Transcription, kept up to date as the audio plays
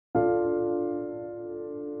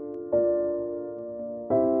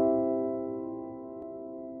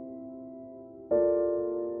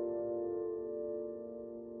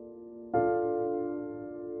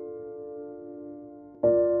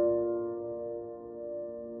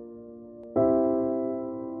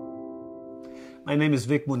My name is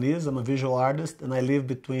Muniz. I'm a visual artist and I live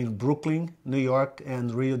between Brooklyn, New York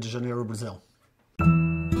and Rio de Janeiro, Brazil.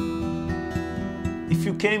 If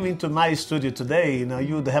you came into my studio today,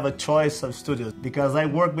 you'd have a choice of studios because I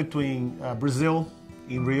work between Brazil,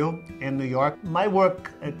 in Rio, and New York. My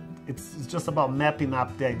work, it's just about mapping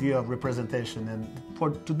up the idea of representation, and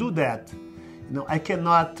to do that, I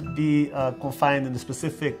cannot be confined in a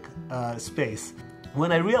specific space.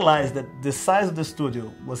 When I realized that the size of the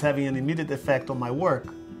studio was having an immediate effect on my work,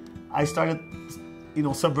 I started,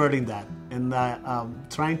 subverting that and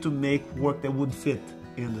trying to make work that would fit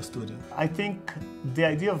in the studio. I think the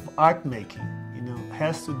idea of art making,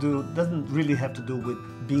 doesn't really have to do with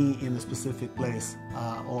being in a specific place,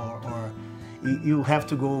 or you have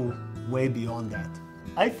to go way beyond that.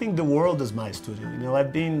 I think the world is my studio.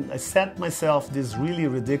 I set myself this really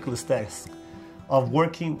ridiculous task of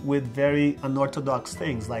working with very unorthodox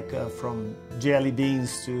things, like from jelly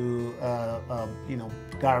beans to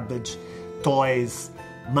garbage, toys,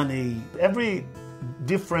 money. Every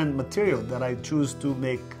different material that I choose to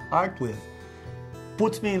make art with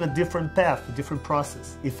puts me in a different path, a different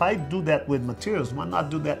process. If I do that with materials, why not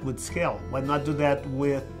do that with scale? Why not do that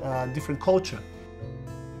with different culture?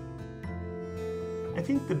 I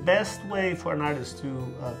think the best way for an artist to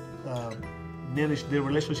manage their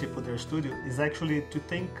relationship with their studio is actually to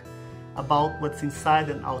think about what's inside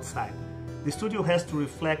and outside. The studio has to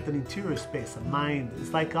reflect an interior space, a mind.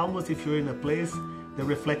 It's like almost if you're in a place that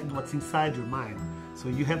reflects what's inside your mind. So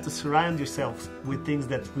you have to surround yourself with things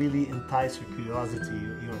that really entice your curiosity,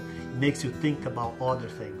 it makes you think about other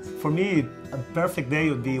things. For me, a perfect day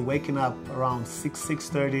would be waking up around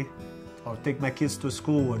 6:30, or take my kids to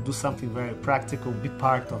school, or do something very practical, be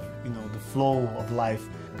part of the flow of life.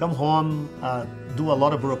 Come home, do a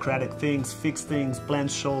lot of bureaucratic things, fix things, plan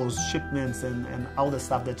shows, shipments, and all the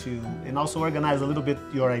stuff and also organize a little bit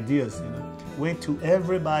your ideas. Wait till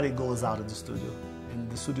everybody goes out of the studio and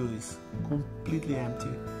the studio is completely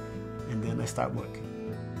empty, and then I start working.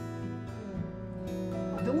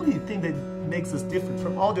 The only thing that makes us different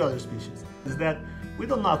from all the other species is that we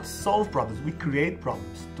do not solve problems, we create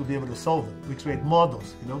problems to be able to solve them. We create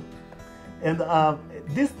models, And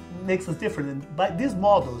this makes us different. And by these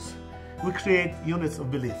models, we create units of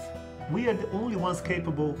belief. We are the only ones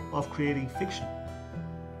capable of creating fiction.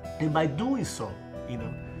 And by doing so,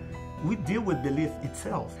 we deal with belief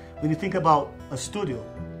itself. When you think about a studio,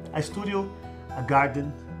 a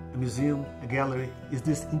garden, a museum, a gallery is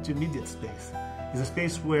this intermediate space. It's a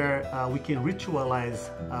space where we can ritualize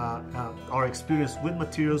our experience with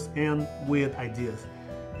materials and with ideas.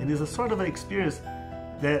 And it's a sort of an experience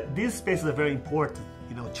that these spaces are very important.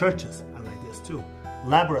 Churches are like this too.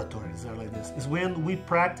 Laboratories are like this. It's when we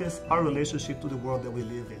practice our relationship to the world that we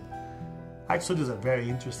live in. Art studios are very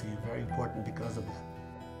interesting and very important because of that.